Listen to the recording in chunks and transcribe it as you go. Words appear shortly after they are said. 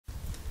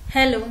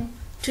Hello,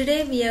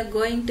 today we are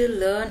going to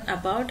learn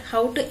about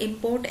how to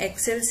import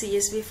Excel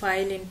CSV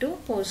file into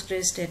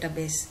Postgres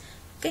database.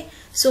 Okay,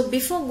 so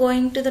before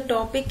going to the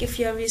topic, if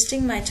you are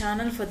visiting my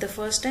channel for the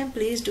first time,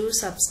 please do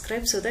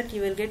subscribe so that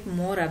you will get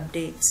more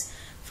updates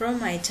from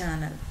my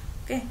channel.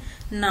 Okay,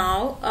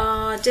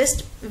 now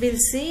just we'll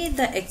see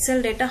the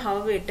Excel data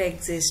how it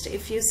exists.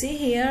 If you see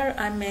here,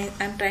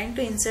 I'm trying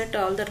to insert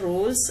all the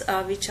roles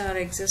which are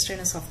exist in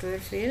a software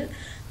field.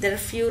 There are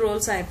few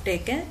roles I have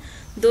taken.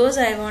 Those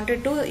I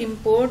wanted to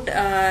import.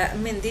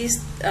 These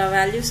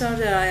values are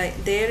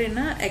there in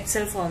a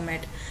Excel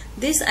format.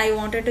 This I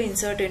wanted to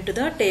insert into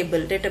the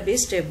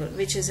database table,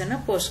 which is in a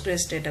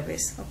Postgres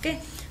database. Okay.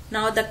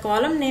 Now the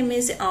column name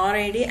is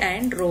RID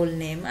and role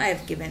name I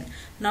have given.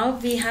 Now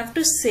we have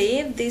to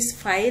save this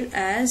file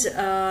as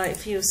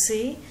if you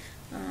see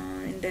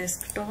in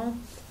desktop.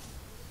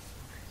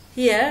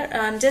 Here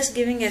I'm just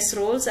giving S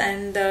roles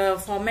and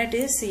the format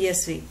is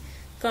CSV,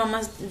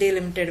 comma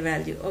delimited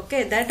value.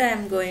 Okay, that I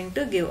am going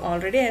to give.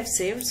 Already I have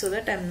saved, so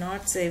that I am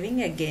not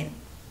saving again.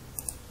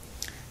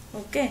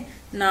 Okay,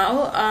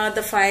 now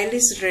the file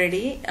is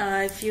ready.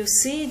 If you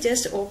see,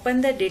 just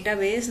open the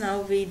database.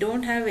 Now we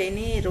don't have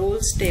any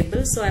roles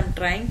table, so I am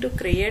trying to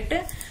create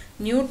a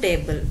new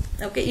table.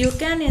 Okay, you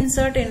can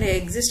insert in the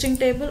existing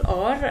table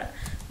or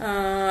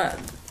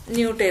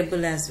new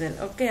table as well.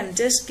 Okay, I am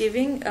just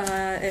giving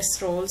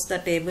S roles the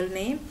table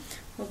name.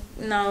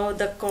 Now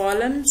the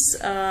columns,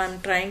 I am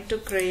trying to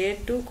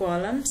create two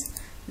columns,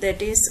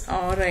 that is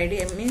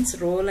RID, means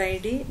role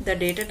ID. The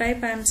data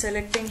type I am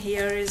selecting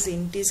here is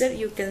integer.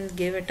 You can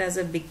give it as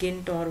a big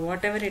int or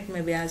whatever it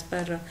may be as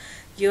per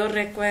your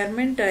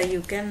requirement.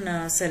 You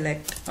can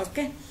select.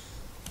 Okay,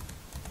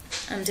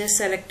 I am just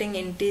selecting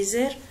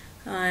integer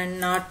and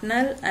not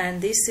null,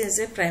 and this is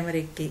a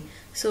primary key.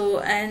 So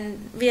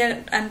and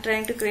I'm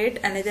trying to create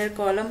another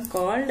column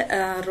called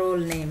role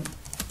name.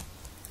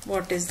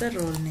 What is the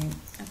role name?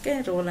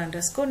 Okay, role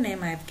underscore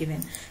name I have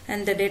given,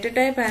 and the data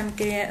type I am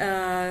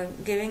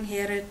giving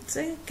here, it's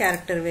a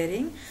character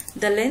varying.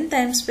 The length I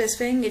am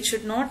specifying it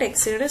should not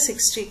exceed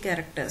 60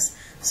 characters.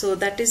 So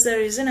that is the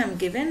reason I am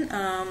given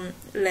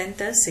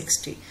length as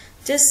 60.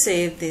 Just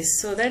save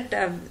this so that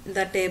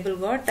the table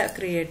got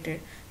created,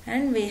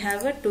 and we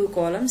have two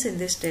columns in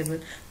this table.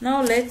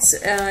 Now let's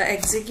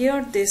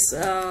execute this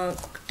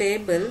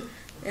table.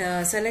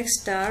 Select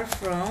star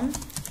from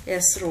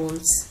S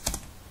roles.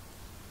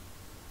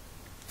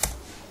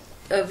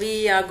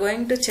 We are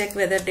going to check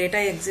whether data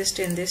exists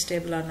in this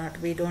table or not.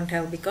 We don't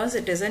have, because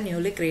it is a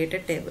newly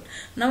created table.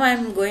 Now I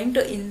am going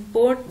to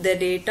import the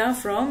data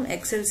from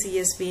Excel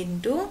CSV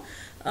into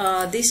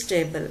this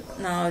table.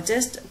 Now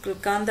just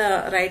click on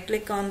the right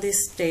click on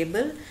this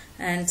table,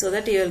 and so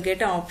that you will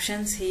get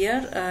options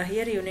here.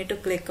 Here you need to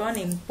click on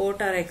import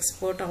or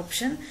export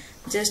option.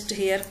 Just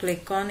here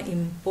click on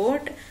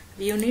import.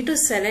 You need to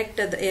select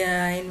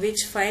in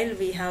which file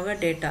we have a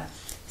data.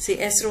 See,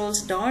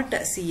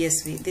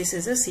 sroles.csv. This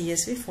is a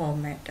CSV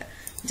format.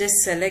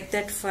 Just select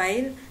that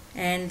file,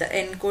 and the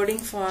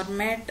encoding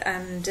format I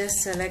am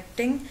just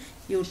selecting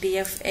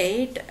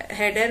UTF-8.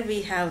 Header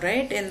we have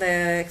right in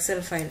the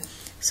Excel file.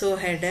 So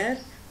header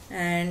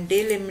and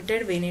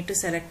delimited we need to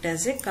select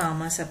as a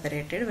comma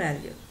separated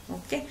value.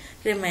 Okay,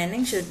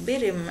 remaining should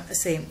be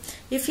same.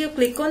 If you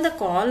click on the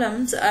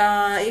columns,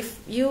 if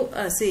you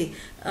see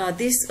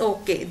this,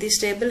 okay, this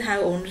table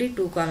have only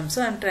two columns,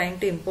 so I am trying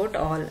to import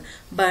all.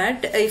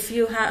 But if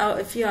you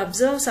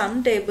observe,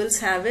 some tables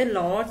have a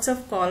lots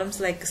of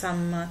columns, like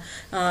some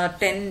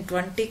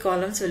 10-20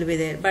 columns will be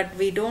there, but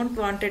we don't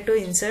wanted to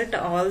insert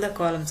all the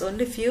columns,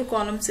 only few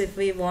columns. If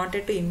we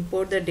wanted to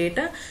import the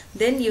data,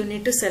 then you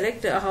need to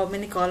select how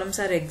many columns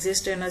are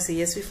exist in a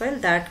CSV file.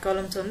 That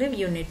columns only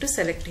you need to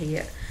select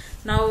here.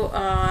 Now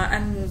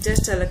I'm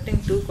just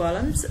selecting two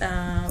columns.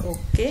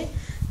 Okay,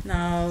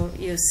 now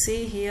you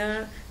see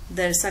here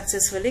that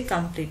successfully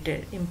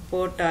completed.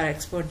 Import or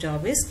export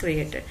job is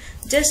created.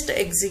 Just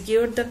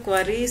execute the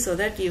query so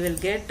that you will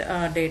get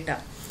data.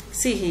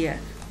 See here,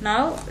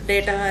 now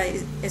data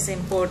is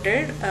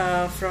imported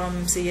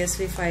from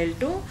CSV file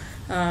to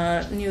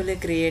newly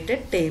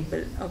created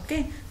table.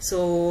 Okay,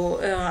 so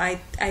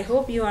I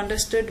hope you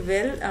understood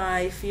well.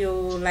 If you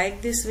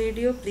like this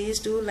video, please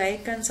do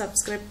like and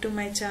subscribe to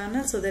my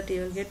channel so that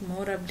you will get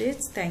more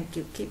updates. Thank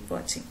you. Keep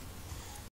watching.